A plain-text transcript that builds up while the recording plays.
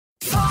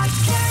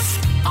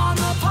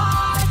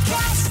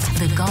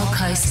Gold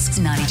Coast's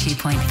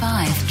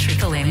 92.5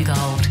 Triple M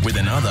Gold. With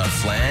another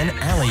Flan,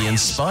 Ali and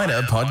Spider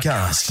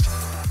podcast.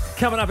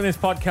 Coming up in this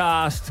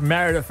podcast,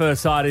 Married at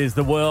First Sight is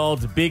the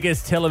world's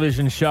biggest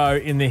television show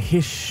in the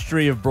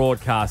history of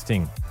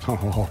broadcasting.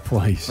 Oh,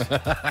 please.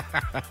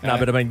 No,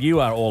 but I mean,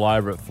 you are all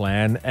over it,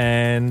 Flan,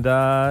 and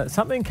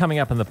something coming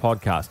up in the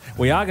podcast.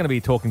 We are going to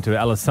be talking to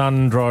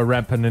Alessandro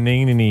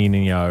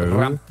Rampaninino.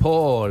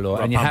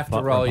 Rampolo, and you have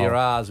to roll your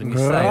R's when you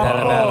say that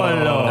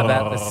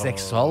about the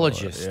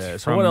sexologist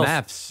So what from else?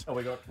 MAFS. Oh,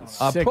 we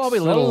got Probably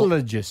a little,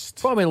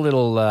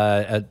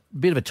 Sexologist. a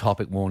bit of a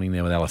topic warning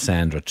there with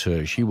Alessandra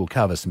too. She will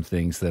cover some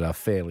things that are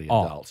fairly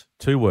adult.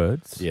 2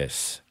 words.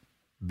 Yes.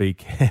 Be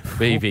careful.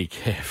 Be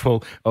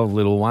careful of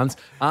little ones.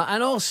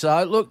 And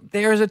also, look,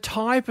 there is a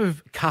type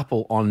of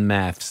couple on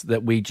MAFS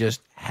that we just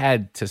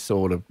had to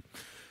sort of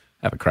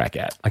have a crack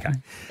at. Okay.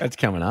 That's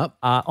coming up.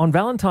 On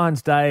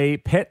Valentine's Day,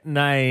 pet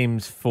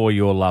names for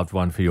your loved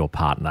one, for your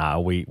partner.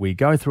 We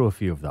go through a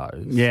few of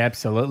those. Yeah,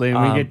 absolutely.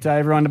 And we get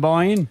everyone to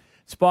buy in.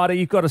 Spider,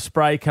 you've got a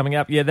spray coming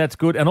up. Yeah, that's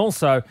good. And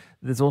also,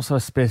 there's also a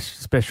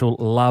special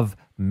love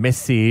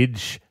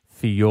message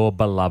for your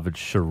beloved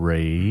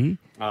Cherie.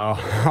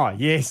 Oh,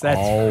 yes, that's...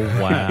 Oh,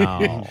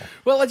 wow.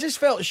 Well, I just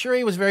felt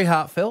Cherie was very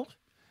heartfelt,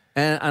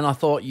 and I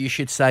thought you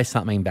should say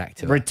something back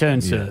to her.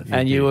 Return serve.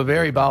 And you were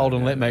very bold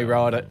and let me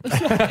write it.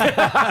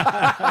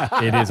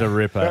 It is a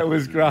ripper. That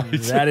was great.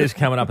 That is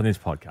coming up in this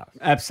podcast.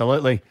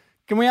 Absolutely.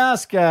 Can we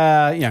ask,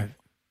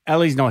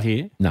 Ali's not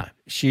here. No.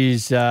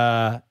 She's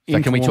So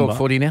can we talk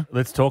footy now?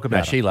 Let's talk No,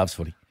 about she loves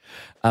footy.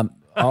 I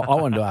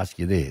wanted to ask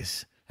you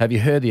this. Have you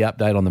heard the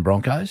update on the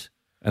Broncos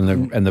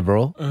and the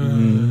brawl?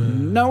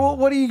 No,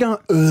 what are you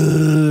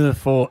going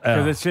for?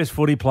 Because it's just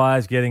footy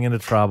players getting into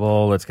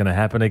trouble. It's going to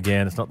happen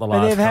again. It's not the But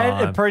last they've had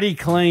time. a pretty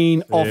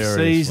clean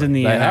off-season,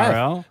 the They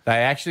NRL. have. They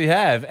actually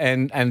have.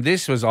 And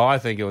this was, I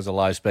think it was a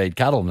low-speed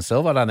cuddle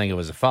myself. I don't think it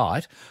was a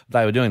fight.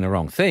 They were doing the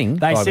wrong thing.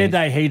 They said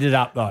they heated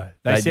up, though.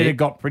 They said did. it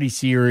got pretty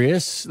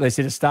serious. They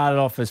said it started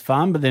off as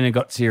fun, but then it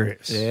got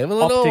serious. Yeah,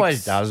 well, it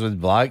always does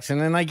with blokes, and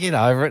then they get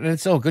over it, and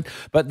it's all good.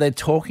 But they're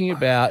talking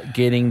about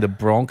getting the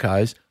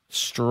Broncos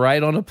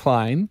straight on a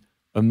plane.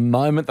 The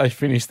moment they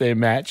finish their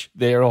match,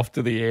 they're off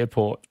to the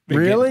airport.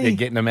 Really? They're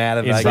getting them out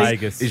of In Vegas.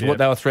 Vegas, Is yeah. what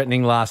they were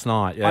threatening last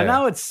night. Yeah. I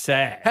know it's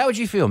sad. How would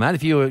you feel, Matt,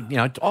 if you were,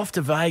 off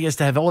to Vegas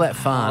to have all that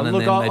fun and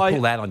look, then they I-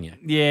 pull that on you?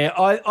 Yeah,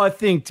 I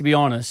think, to be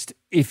honest,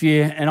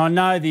 and I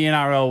know the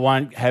NRL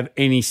won't have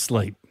any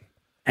sleep.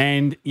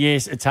 And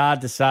yes, it's hard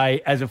to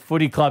say. As a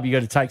footy club, you got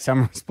to take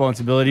some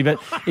responsibility.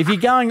 But if you're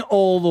going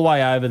all the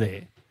way over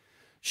there,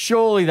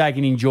 surely they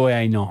can enjoy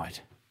a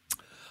night.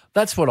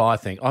 That's what I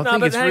think. I think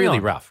but it's hang really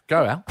on. rough.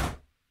 Go, Al.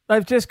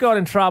 They've just got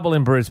in trouble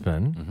in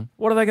Brisbane. Mm-hmm.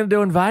 What are they going to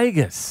do in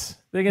Vegas?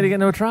 They're going to get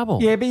into trouble.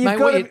 Yeah, but you've Mate,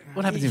 got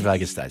what happens in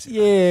Vegas stays in.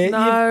 Yeah,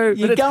 No,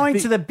 you're but it's going the-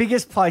 to the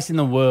biggest place in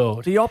the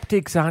world. The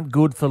optics aren't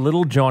good for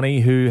little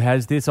Johnny, who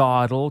has this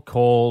idol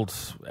called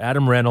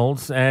Adam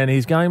Reynolds, and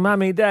he's going,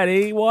 Mummy,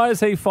 Daddy, why is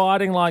he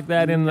fighting like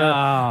that in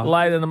the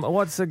late in the...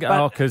 What's the...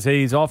 because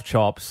he's off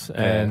chops.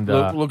 And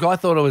Look, I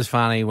thought it was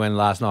funny when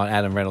last night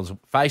Adam Reynolds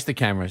faced the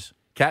cameras,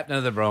 captain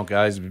of the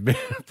Broncos,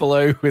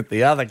 flew with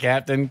the other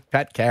captain,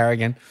 Pat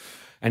Carrigan,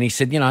 and he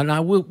said,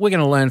 no, we're going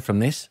to learn from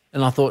this.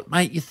 And I thought,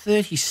 mate, you're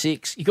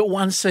 36. You got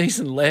one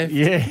season left.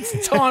 Yeah.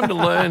 It's time to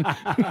learn.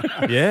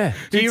 yeah.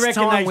 Do you It's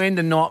reckon time they- when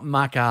to not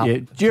muck up. Yeah.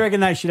 Do you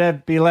reckon they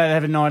should be allowed to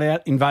have a night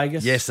out in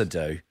Vegas? Yes, I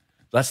do.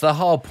 That's the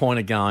whole point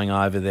of going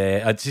over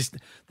there.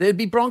 There'd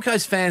be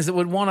Broncos fans that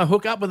would want to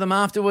hook up with them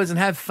afterwards and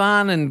have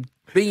fun and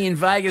be in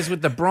Vegas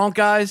with the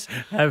Broncos.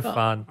 Have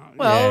fun.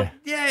 Well,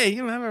 yeah,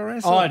 you have a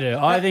wrestle. I do.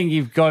 I think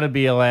you've got to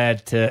be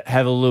allowed to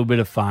have a little bit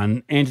of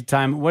fun,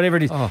 entertainment, whatever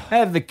it is.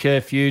 Have the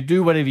curfew,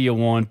 do whatever you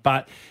want,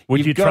 but Would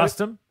you've you got trust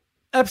to- them?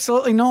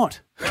 Absolutely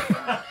not.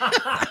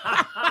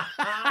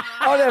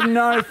 I'd have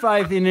no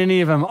faith in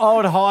any of them. I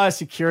would hire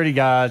security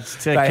guards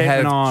to keep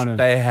an eye on them.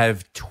 They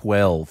have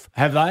 12.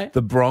 Have they?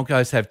 The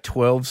Broncos have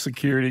 12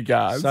 security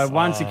guards. So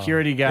one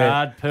security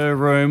guard per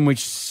room, which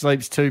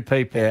sleeps 2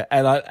 people. Yeah,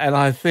 and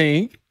I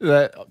think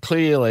that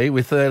clearly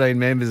with 13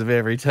 members of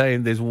every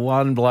team, there's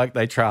one bloke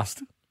they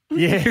trust.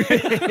 Yeah. By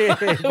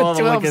the 12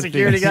 look at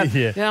security things.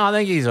 guards. Yeah. I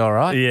think he's all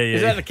right. Yeah, yeah.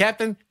 Is that the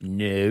captain?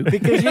 No.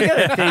 Because you got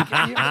to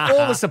think,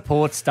 all the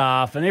support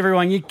staff and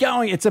everyone, you're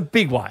going, it's a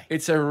big way.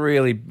 It's a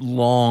really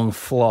long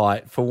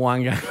flight for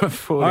one game of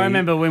footy. I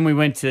remember when we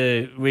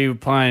were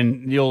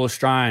playing the All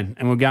Australian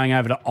and we were going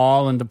over to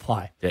Ireland to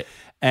play. Yeah.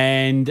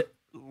 And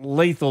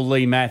Lethal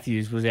Lee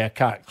Matthews was our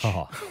coach.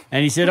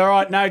 And he said, all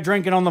right, no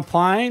drinking on the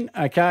plane.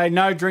 Okay,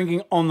 no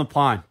drinking on the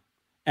plane.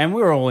 And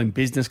we were all in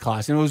business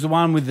class. And it was the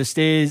one with the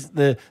stairs,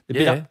 the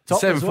bit Yeah, up top.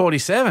 as well.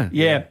 747.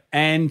 Yeah.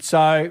 And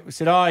so we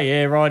said, oh,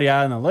 yeah,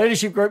 rightio. And the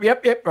leadership group,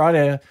 yep,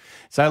 rightio.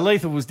 So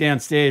Lethal was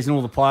downstairs and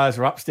all the players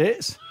were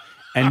upstairs.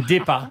 And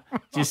Dipper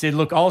just said,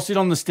 look, I'll sit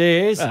on the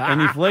stairs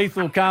and if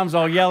Lethal comes,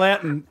 I'll yell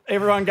out and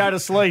everyone go to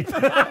sleep. So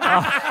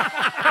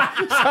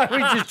So we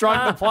just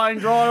drank the plane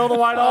dry all the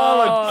way to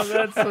Ireland. Oh,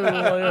 that's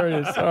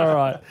hilarious. All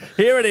right.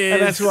 Here it is.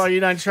 And that's why you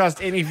don't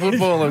trust any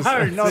footballers.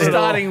 No, not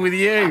starting with you.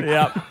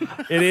 Yep.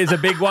 It is a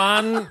big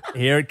one.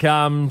 Here it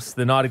comes.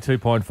 The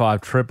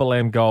 92.5 Triple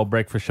M Gold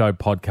Breakfast Show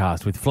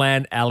podcast with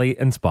Flan, Ali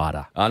and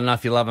Spider. I don't know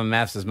if you love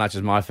maths as much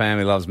as my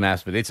family loves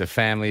maths, but it's a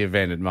family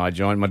event at my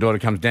joint. My daughter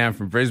comes down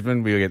from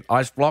Brisbane. We get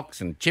ice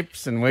blocks and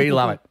chips, and we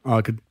love it.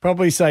 I could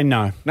probably say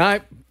no. No,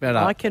 better.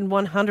 I can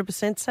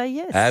 100% say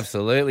yes.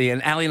 Absolutely.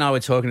 And Ali and I were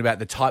talking about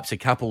the types of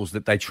couples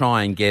that they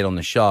try and get on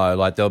the show.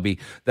 Like there'll be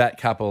that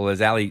couple,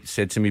 as Ali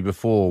said to me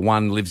before,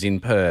 one lives in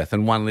Perth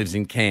and one lives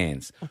in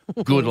Cairns.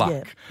 Good luck.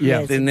 Yeah.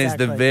 Yes, Then there's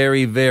the exactly.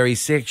 very, very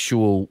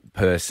sexual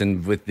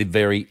person with the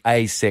very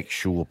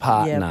asexual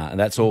partner. Yep. And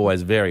that's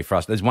always very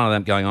frustrating. There's one of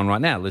them going on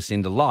right now,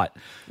 Lucinda Light.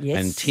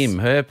 Yes. And Tim,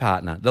 her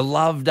partner. The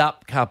loved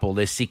up couple,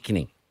 they're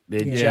sickening.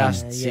 They're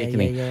just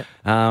sickening.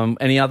 yeah.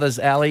 Any others,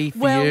 Ali, for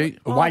Well, you?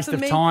 A waste for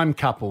of me- time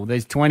couple.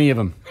 There's 20 of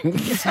them.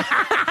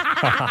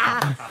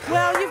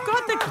 Well, you've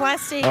got the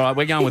classic. All right,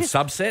 we're going with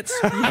subsets.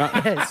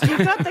 Yes, you've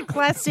got the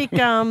classic,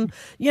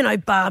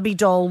 Barbie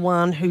doll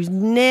one who's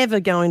never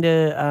going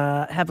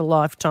to have a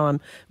lifetime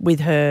with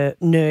her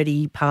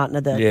nerdy partner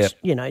that, Yep.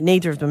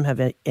 neither of them have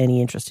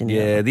any interest in the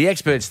other. Yeah, the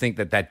experts think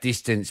that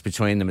distance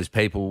between them as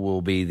people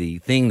will be the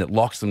thing that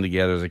locks them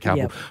together as a couple.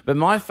 Yep. But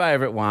my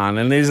favourite one,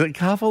 and there's a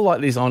couple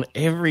like this on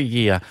every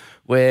year,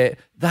 where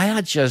they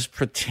are just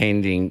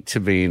pretending to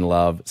be in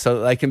love so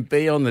that they can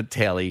be on the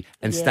telly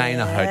and stay in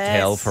a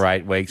hotel Yes. for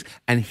 8 weeks,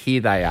 and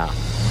here they are.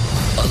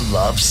 A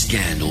love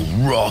scandal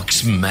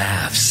rocks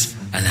maths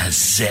and has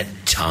set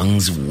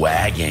tongues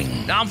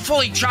wagging. I'm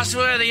fully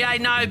trustworthy,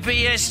 no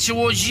BS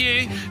towards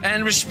you,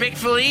 and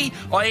respectfully,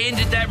 I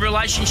ended that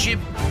relationship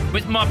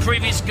with my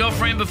previous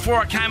girlfriend before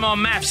I came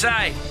on Maths,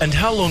 And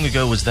how long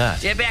ago was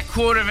that? Yeah, about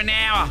quarter of an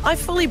hour. I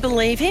fully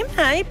believe him,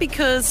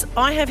 because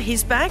I have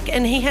his back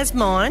and he has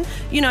mine.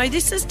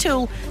 This is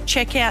till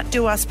checkout,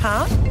 do us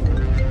part.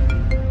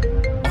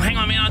 Oh, hang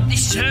on a minute,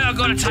 this is her, I've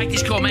got to take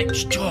this call, mate.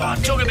 Oh,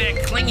 talk about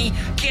clingy,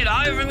 get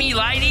over me,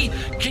 lady.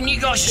 Can you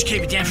guys just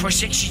keep it down for a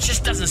sec? She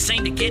just doesn't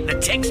seem to get the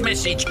text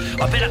message.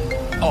 I better...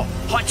 Oh,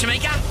 hi,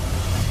 Tamika.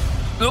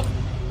 Look,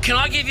 can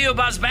I give you a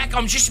buzz back?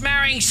 I'm just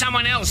marrying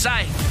someone else,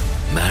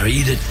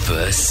 Married at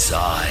first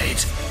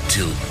sight.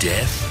 Till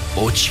death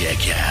or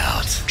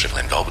checkout. Triple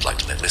M Gold would like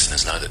to let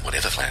listeners know that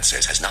whatever Flan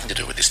says has nothing to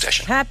do with this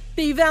station.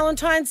 Happy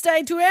Valentine's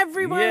Day to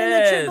everyone in the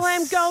Yes. Triple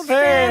M Gold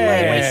family.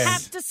 We Yes.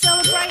 have to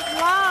celebrate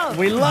love.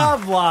 We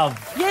love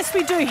love. Yes,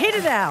 we do. Hit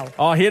it, Al.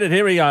 Oh, hit it.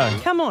 Here we go.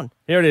 Come on.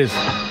 Here it is.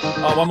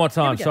 Oh, one more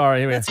time. Go. Sorry.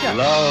 Here we Let's go.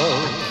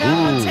 go. Come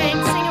on,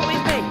 team. Sing it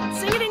with me.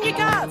 Sing it in your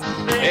cars.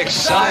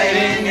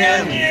 Exciting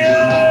and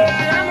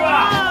Come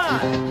on.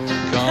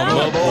 Come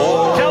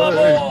aboard.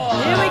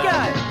 Here we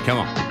go. Come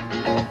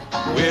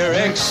on. we're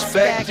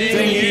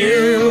expecting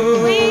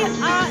you. We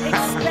are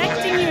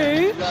expecting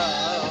you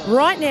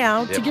right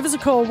now to give us a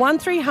call,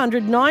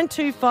 1300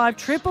 925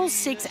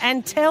 666,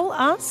 and tell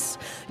us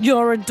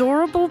your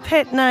adorable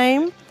pet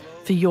name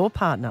for your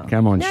partner.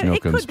 Come on, Now, it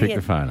Schnookums, could be pick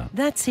the phone up.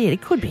 That's it.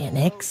 It could be an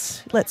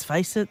ex. Let's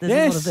face it. There's a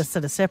Yes. lot of us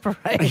that are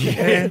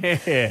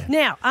separated.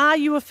 Now, are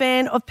you a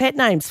fan of pet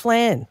names,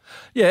 Flan?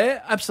 Yeah,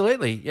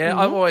 absolutely. Yeah,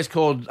 I've always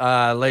called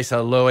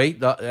Lisa Louie.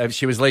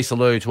 She was Lisa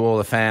Lou to all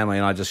the family,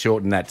 and I just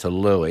shortened that to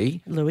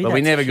Louie. Louie, but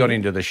we that's never got cute.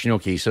 into the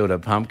schnooky sort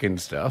of pumpkin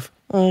stuff.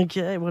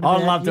 Okay. What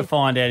about I'd love you? to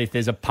find out if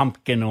there's a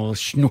pumpkin or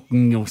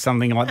schnooking or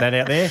something like that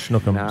out there.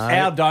 Schnookums.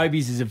 Our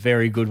Dobies is a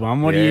very good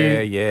one. What do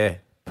Yeah, you... yeah.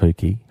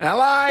 Pookie. Hello,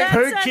 That's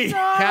Pookie.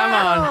 Come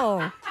on.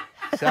 adorable.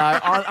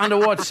 So, under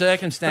what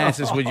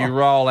circumstances would you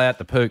roll out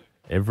the pook?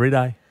 Every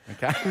day.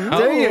 Okay.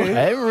 Do you?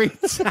 Every day.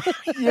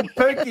 You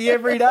Pookie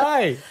every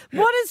day.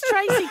 What does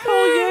Tracy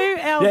call you,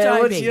 Al Yeah,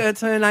 Doby?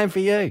 what's her name for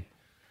you?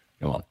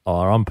 Come on.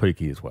 Oh, I'm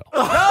Pookie as well.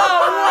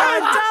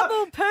 Oh,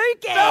 double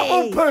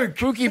pookie. Pook.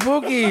 Pookie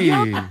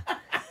Pookie.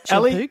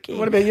 Ellie, Pookie.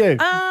 what about you?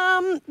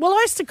 Well,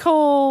 I used to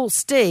call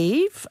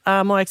Steve,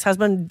 my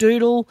ex-husband,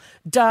 Doodle,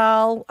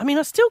 Darl. I mean,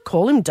 I still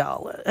call him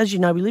Darl. As you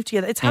know, we live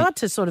together. It's hard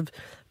to sort of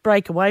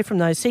break away from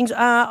those things.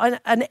 An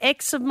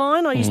ex of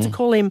mine, I used to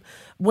call him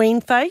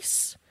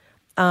Weenface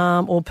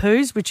or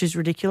Poos, which is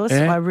ridiculous.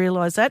 Yeah. I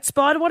realise that.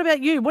 Spider, what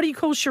about you? What do you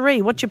call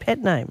Cherie? What's your pet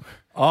name?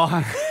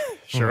 Oh,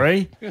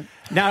 Cherie?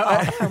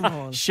 No, Come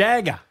on.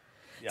 Shagger.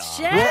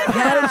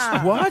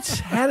 Shagger. What?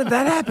 How did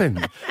that happen?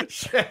 No,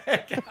 'cause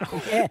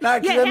Yeah,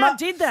 her, how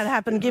did that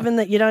happen, given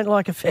that you don't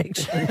like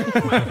affection?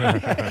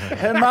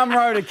 her mum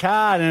wrote a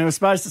card and it was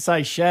supposed to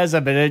say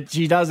Shazza, but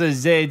she does her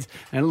Zs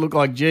and it looked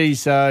like G,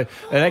 so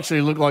it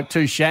actually looked like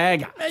two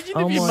Shagger. Imagine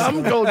Oh if your my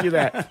mum called you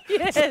that.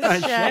 Yes,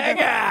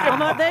 Shagger.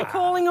 Come on, they're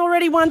calling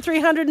already,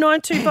 1300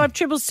 925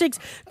 666.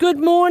 Good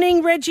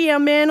morning, Reggie, our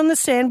man on the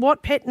sand.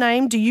 What pet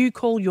name do you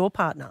call your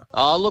partner?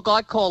 Oh, look,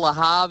 I call her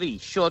Harvey,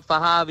 short for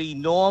Harvey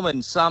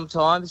Norman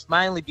sometimes,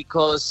 mainly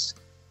because,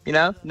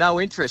 no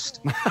interest.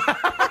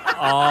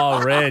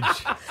 Oh, Reg.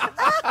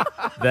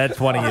 That's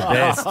one of your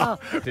best.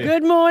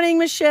 Good morning,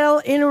 Michelle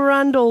in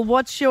Arundel.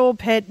 What's your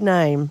pet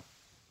name?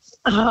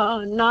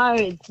 Oh, no,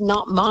 it's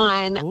not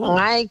mine.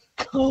 I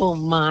call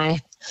my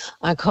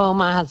I call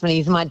my husband,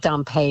 he's my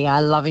dumpy. I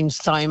love him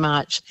so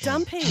much.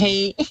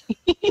 Dumpy?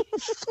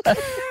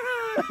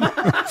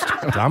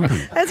 Dumpy.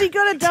 Has he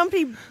got a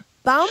dumpy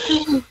bum?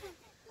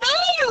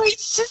 No,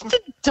 it's just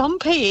a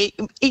dumpy.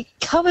 It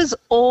covers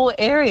all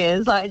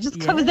areas. Like, it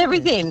just covers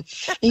everything.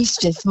 He's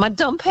just my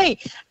dumpy.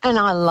 And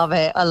I love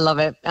it. I love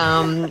it.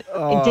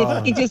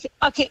 It just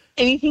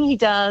anything he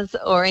does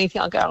or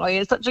anything, I go, oh,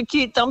 you're such a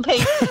cute dumpy.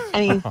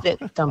 And he's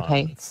that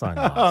dumpy. So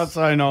nice. Oh,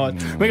 so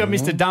nice. We got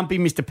Mr. Dumpy,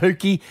 Mr.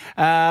 Pookie.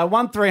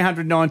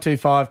 1300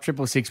 925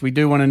 666. We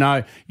do want to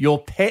know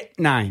your pet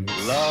name.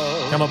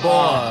 Come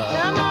aboard.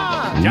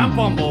 Jump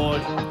on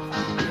board.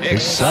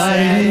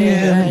 Exciting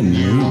and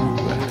new.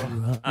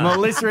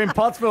 Melissa in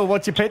Pottsville,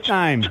 what's your pet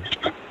name?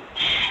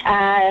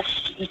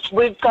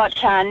 We've got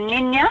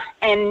Niña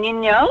and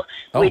Niño,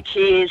 which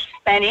is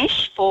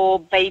Spanish for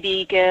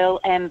baby girl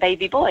and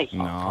baby boy.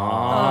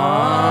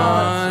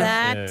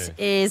 That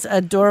is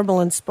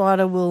adorable, and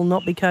Spider will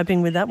not be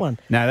coping with that one.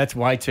 No, that's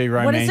way too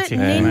What is romantic. it,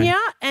 Niña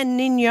and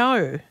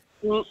Niño?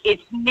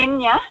 It's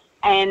Niña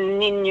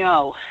and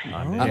Niño.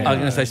 I was going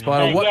to say,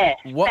 Spider,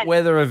 what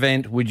weather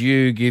event would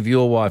you give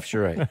your wife,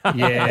 Sheree?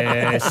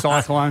 Yeah,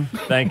 cyclone.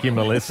 Thank you,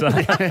 Melissa.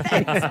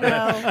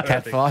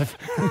 Cat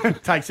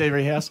 5. Takes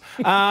every house.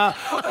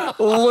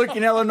 Luke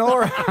and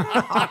Eleonora.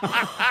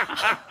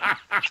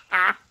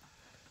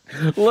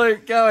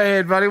 Luke, go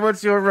ahead, buddy.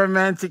 What's your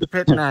romantic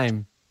pet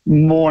name?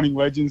 Morning,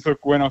 legends.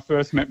 Look, when I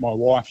first met my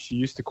wife, she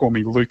used to call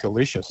me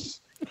Luke-alicious.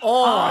 So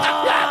vomity,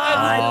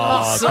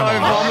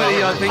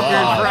 I think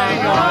you're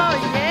praying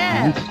on. Yeah.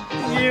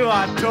 You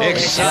are talking.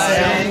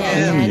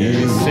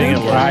 Exciting. Sing it,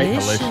 Right.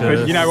 Luke-alicious.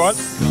 But you know what?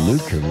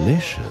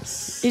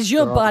 Luke-alicious. Is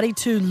your body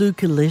too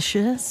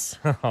Luke-alicious?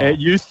 It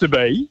used to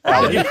be.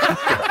 All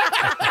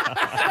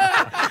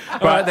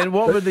right, then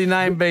what would the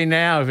name be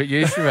now if it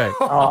used to be?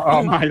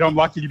 Oh, mate, I'm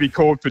lucky to be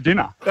called for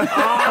dinner.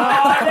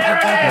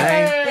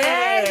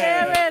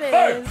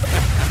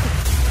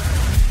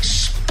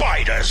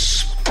 Spider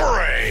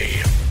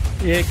spray.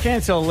 Yeah,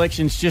 council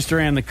election's just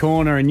around the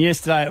corner, and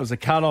yesterday it was a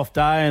cut-off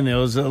day, and there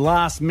was a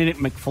last-minute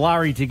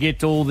McFlurry to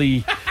get all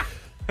the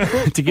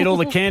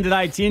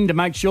candidates in to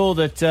make sure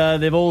that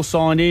they've all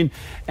signed in,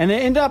 and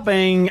there ended up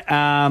being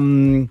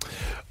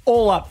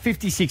all up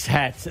 56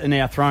 hats are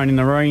now thrown in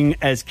the ring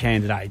as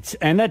candidates,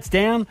 and that's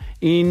down.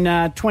 In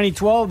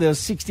 2012 there was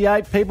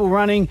 68 people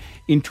running.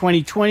 In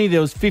 2020 there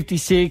was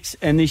 56,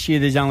 and this year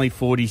there's only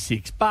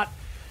 46. But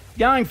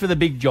going for the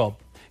big job,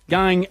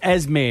 going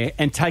as mayor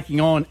and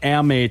taking on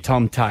our mayor,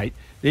 Tom Tate,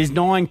 there's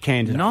 9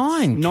 candidates.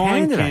 Nine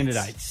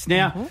candidates.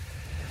 Now,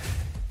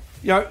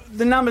 you know,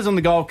 the numbers on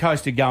the Gold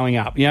Coast are going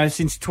up. You know,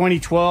 since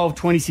 2012,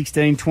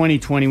 2016,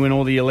 2020, when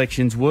all the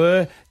elections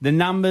were, the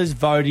numbers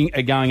voting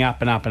are going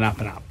up and up and up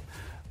and up.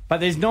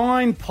 But there's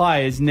 9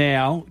 players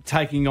now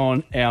taking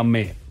on our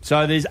mayor.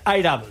 So there's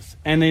 8 others.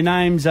 And their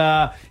names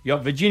are, you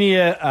got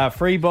Virginia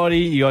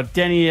Freebody, you got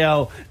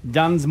Danielle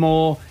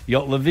Dunsmore, you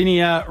got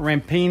Lavinia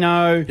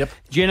Rampino,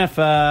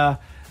 Jennifer,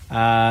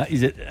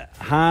 is it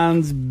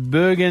Hans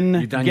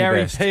Bergen,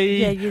 Gary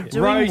P,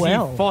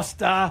 Rosie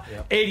Foster,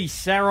 Eddie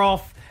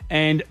Saroff,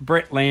 and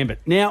Brett Lambert.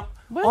 Now,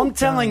 I'm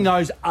telling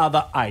those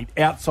other 8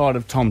 outside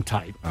of Tom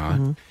Tate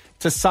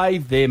to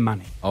save their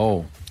money.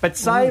 But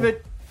save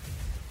it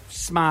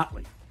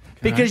smartly.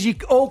 Because you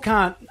all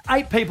can't,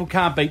 8 people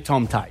can't beat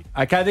Tom Tate,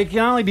 okay? There can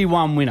only be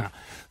one winner.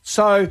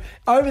 So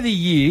over the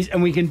years,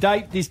 and we can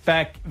date this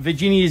back,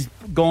 Virginia's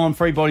gone,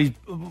 Freebody's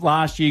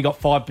last year got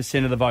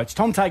 5% of the votes.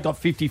 Tom Tate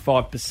got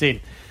 55%,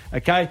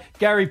 okay?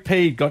 Gary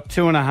P got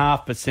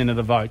 2.5% of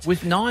the votes.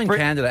 With 9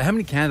 candidates, how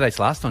many candidates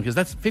last time? Because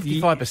that's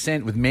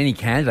 55% with many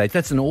candidates.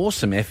 That's an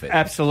awesome effort.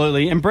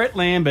 Absolutely. And Brett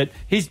Lambert,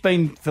 he's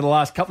been for the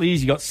last couple of years,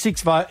 he got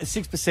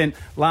 6%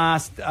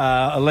 last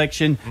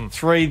election,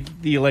 3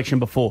 the election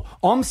before.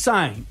 I'm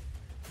saying,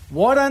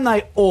 why don't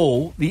they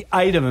all, the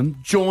 8 of them,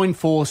 join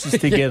forces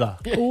together?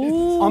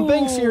 I'm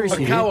being serious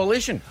here. A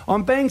coalition.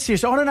 I'm being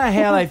serious. I don't know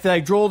how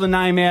they draw the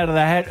name out of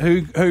the hat,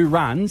 who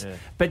runs,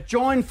 but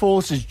join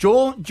forces,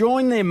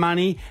 join their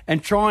money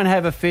and try and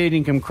have a fair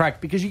income crack,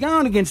 because you're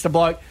going against a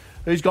bloke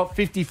who's got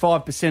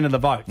 55% of the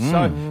votes.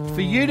 So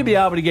for you to be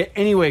able to get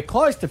anywhere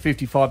close to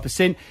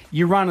 55%,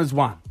 you run as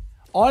one.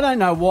 I don't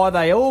know why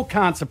they all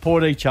can't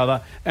support each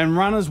other and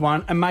run as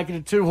one and make it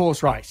a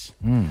 2-horse race.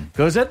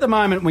 Because at the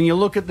moment, when you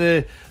look at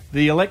the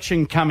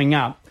election coming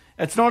up,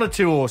 it's not a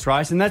 2-horse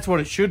race, and that's what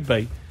it should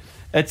be.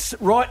 It's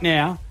right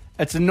now,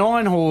 it's a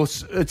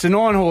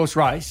 9-horse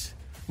race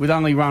with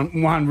only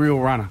one real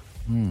runner.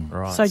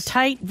 Right. So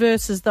Tate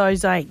versus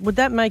those 8. Would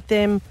that make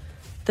them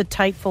the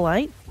Tateful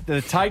 8? The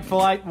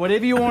Tateful 8,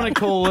 whatever you want to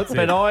call it,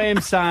 but I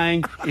am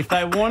saying if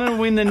they want to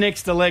win the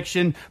next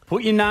election,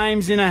 put your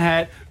names in a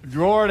hat,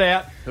 draw it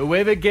out,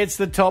 whoever gets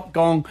the top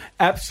gong,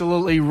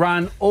 absolutely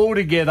run all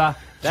together.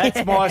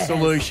 That's my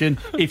solution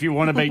if you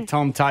want to beat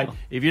Tom Tate.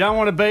 If you don't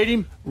want to beat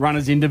him, run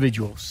as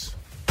individuals.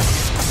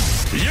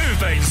 You've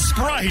been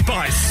sprayed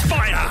by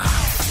Spider.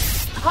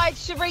 Hi,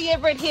 it's Cherie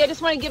Everett here.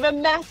 Just want to give a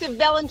massive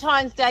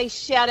Valentine's Day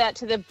shout out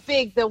to the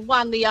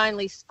one, the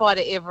only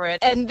Spider Everett.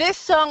 And this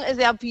song is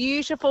our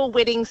beautiful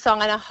wedding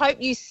song, and I hope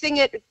you sing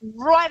it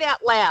right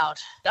out loud.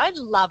 I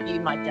love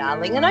you, my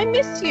darling, and I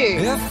miss you.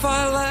 If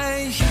I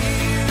lay here,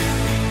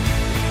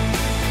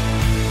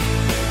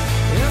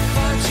 if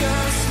I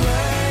just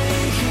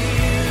lay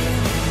here,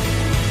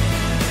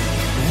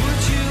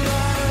 would you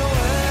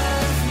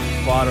lie with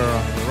me? Spider,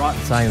 right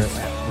in saying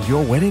that was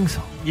your wedding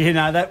song. Yeah,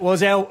 no, that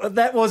was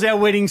our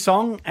wedding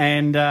song,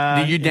 and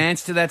do you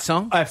dance to that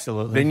song?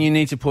 Absolutely. Then you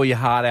need to pull your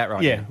heart out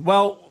right now.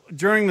 Well,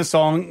 during the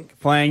song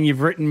playing,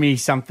 you've written me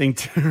something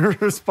to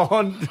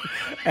respond,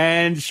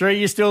 and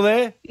Shree, you still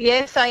there?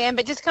 Yes, I am.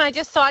 But just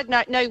side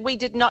note, no, we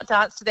did not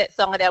dance to that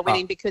song at our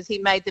wedding because he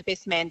made the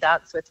best man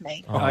dance with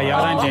me. Oh,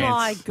 yeah, I don't dance.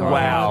 my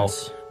God.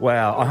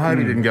 Wow. I hope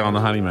he didn't go on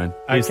the honeymoon.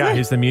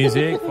 Here's the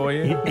music for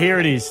you. Here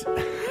it is.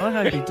 I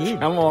hope he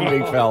did. Come on,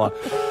 big fella.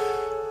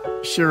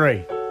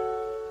 Shree,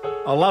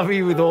 I love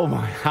you with all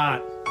my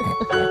heart.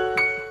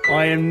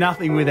 I am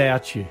nothing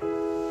without you.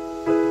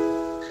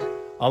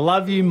 I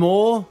love you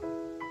more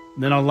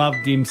than I love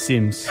Dim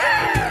Sims.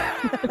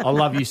 I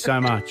love you so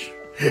much.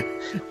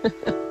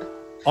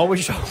 I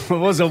wish I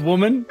was a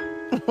woman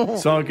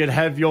so I could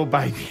have your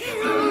baby.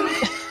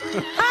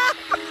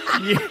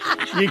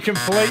 You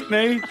complete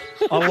me.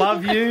 I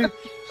love you.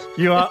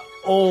 You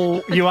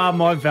are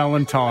my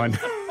Valentine.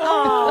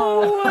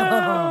 Oh,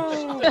 wow.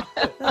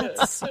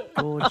 That's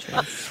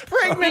gorgeous.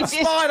 Pregnant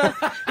Spider.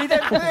 He's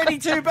had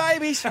 32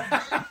 babies.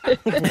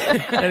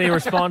 Any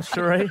response,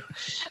 Cherie?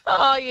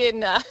 Oh, yeah,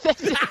 no.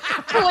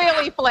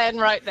 Clearly Flan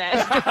wrote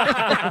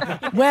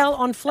that. Well,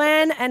 on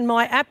Flan and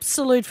my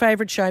absolute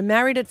favourite show,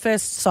 Married at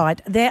First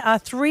Sight, there are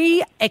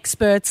 3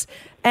 experts.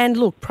 And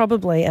look,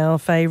 probably our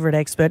favourite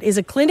expert is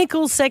a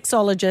clinical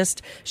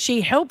sexologist.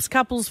 She helps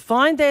couples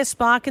find their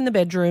spark in the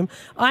bedroom.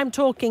 I'm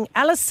talking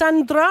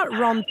Alessandra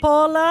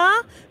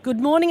Rompola.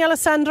 Good morning,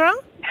 Alessandra.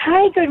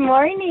 Hi, good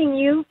morning.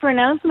 You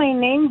pronounced my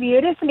name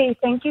beautifully.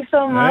 Thank you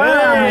so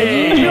much.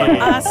 You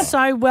are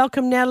so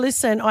welcome. Now,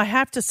 listen, I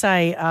have to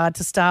say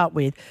to start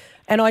with,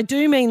 and I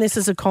do mean this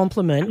as a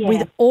compliment,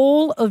 with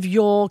all of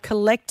your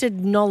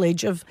collected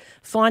knowledge of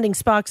finding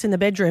sparks in the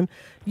bedroom,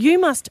 you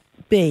must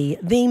be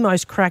the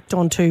most cracked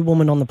onto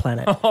woman on the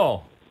planet.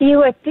 Oh. You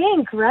would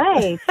think,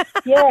 right?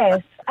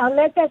 Yes. I'll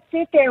let that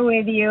sit there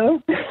with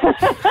you. Well,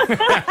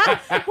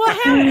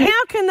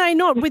 how can they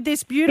not with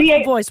this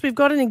beautiful voice? We've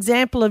got an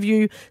example of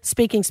you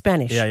speaking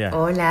Spanish. Yeah.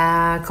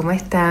 Hola, ¿cómo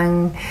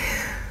están?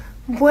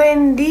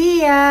 Buen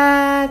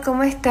día,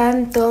 ¿cómo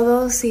están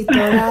todos y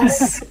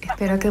todas?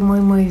 Espero que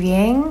muy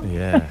bien.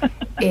 Yeah.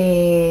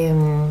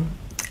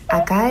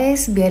 Acá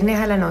es viernes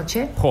a la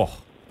noche.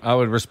 I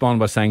would respond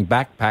by saying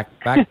backpack.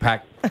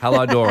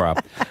 Hello,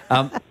 Dora.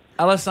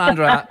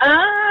 Alessandra,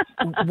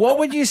 what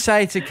would you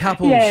say to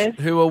couples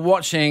who are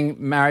watching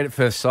Married at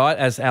First Sight?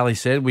 As Ali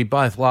said, we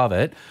both love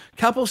it.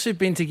 Couples who've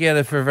been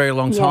together for a very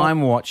long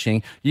time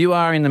watching. You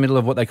are in the middle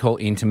of what they call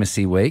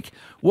Intimacy Week.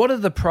 What are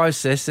the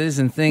processes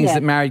and things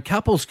that married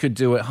couples could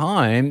do at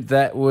home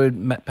that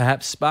would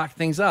perhaps spark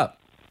things up?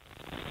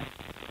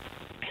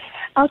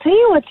 I'll tell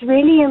you what's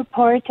really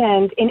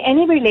important in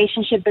any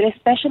relationship, but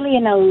especially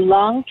in a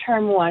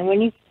long-term one.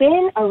 When you've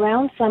been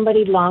around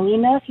somebody long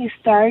enough, you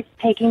start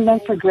taking them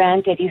for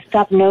granted. You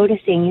stop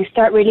noticing. You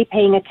start really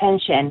paying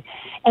attention.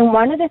 And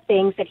one of the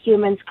things that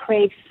humans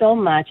crave so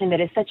much and that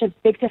is such a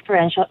big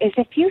differential is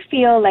if you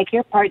feel like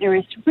your partner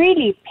is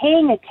really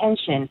paying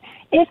attention,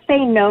 if they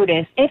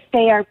notice, if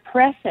they are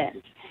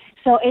present.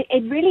 So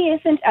it really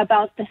isn't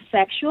about the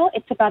sexual,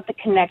 it's about the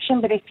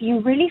connection. But if you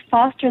really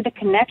foster the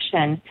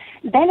connection,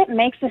 then it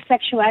makes the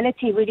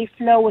sexuality really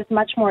flow with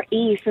much more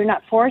ease. You're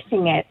not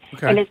forcing it,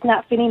 and it's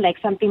not feeling like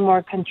something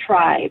more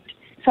contrived.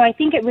 So I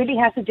think it really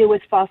has to do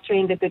with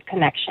fostering the good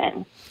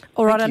connection.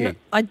 All right,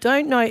 I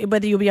don't know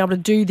whether you'll be able to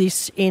do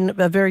this in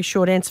a very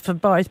short answer for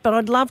both, but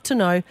I'd love to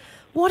know,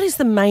 what is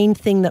the main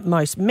thing that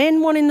most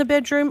men want in the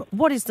bedroom?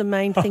 What is the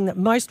main thing that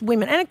most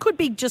women... And it could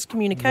be just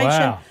communication.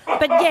 Wow.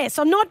 But yes,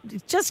 I'm not...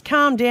 Just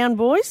calm down,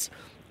 boys.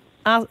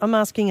 I'm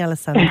asking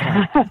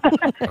Alessandra.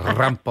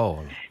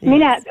 Rampol.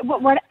 Mira,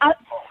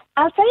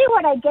 I'll tell you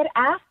what I get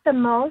asked the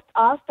most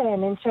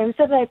often in terms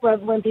of like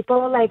when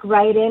people like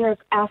write in or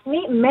ask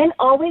me, men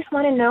always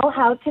want to know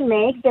how to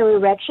make their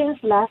erections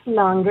last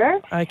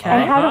longer and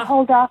how to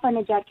hold off on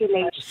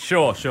ejaculation.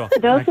 Sure.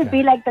 Those would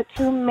be like the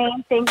 2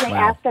 main things they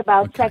asked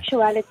about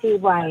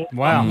sexuality-wise.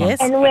 Wow.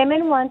 Yes. And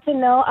women want to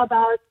know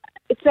about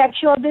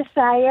sexual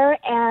desire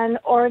and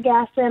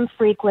orgasm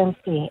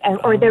frequency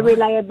or the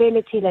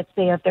reliability, let's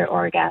say, of their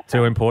orgasm.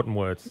 2 important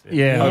words.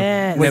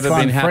 Yeah. I've never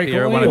been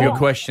happier at one of your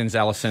questions,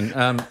 Alison.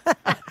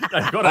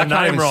 They've got a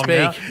name wrong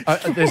now.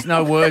 There's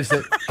no words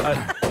that...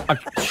 I'm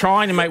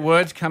trying to make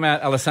words come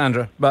out,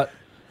 Alessandra, but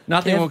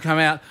nothing will come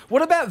out.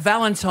 What about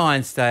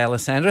Valentine's Day,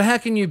 Alessandra? How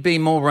can you be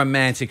more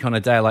romantic on a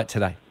day like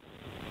today?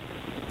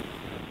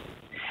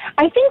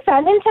 I think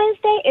Valentine's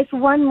Day is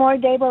one more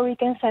day where we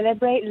can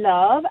celebrate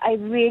love. I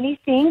really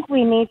think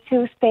we need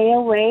to stay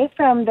away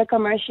from the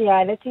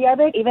commerciality of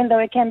it, even though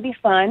it can be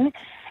fun.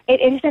 it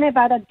isn't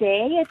about a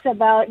day. It's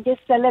about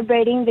just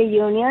celebrating the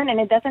union, and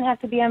it doesn't have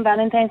to be on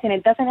Valentine's, and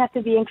it doesn't have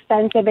to be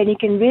expensive, and you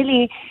can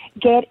really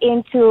get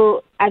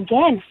into,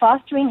 again,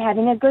 fostering,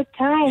 having a good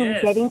time,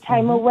 getting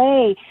time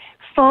away,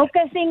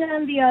 focusing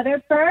on the other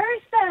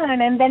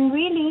person, and then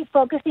really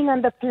focusing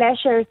on the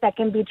pleasures that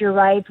can be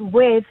derived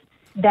with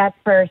that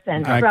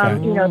person,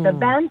 from the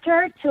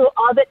banter to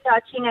all the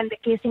touching and the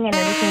kissing and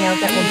everything else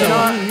that will go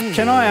on.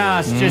 Can I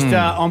ask, just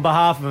on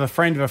behalf of a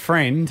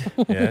friend,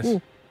 Yes.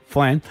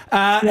 Flan,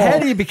 how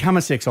do you become a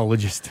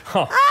sexologist?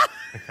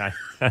 Okay.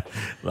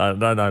 I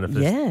don't know if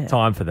there's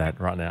time for that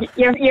right now.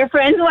 Your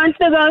friends want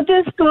to go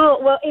to school.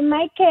 Well, in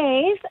my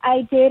case,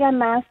 I did a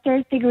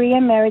master's degree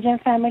in marriage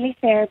and family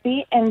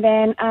therapy, and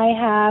then I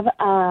have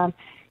a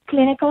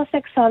clinical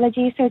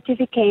sexology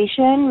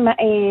certification,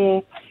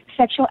 a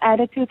sexual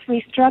attitudes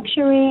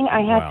restructuring.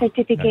 I have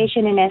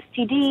certification in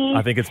STD.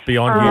 I think it's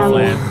beyond you,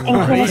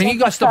 Flan. Can you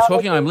guys stop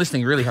talking? I'm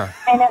listening really hard.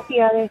 And a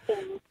few other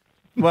things.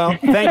 Well,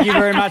 thank you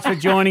very much for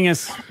joining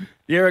us.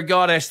 You're a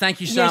goddess. Thank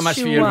you so much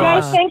for your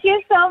Guys, advice. thank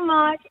you so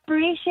much.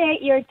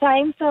 Appreciate your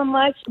time so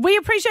much. We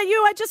appreciate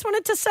you. I just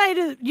wanted to say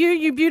to you,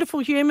 you beautiful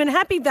human,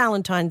 happy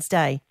Valentine's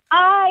Day.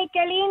 Ay,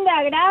 qué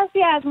linda.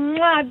 Gracias.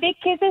 Mwah. Big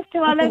kisses to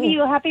all of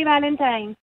you. Happy Valentine's.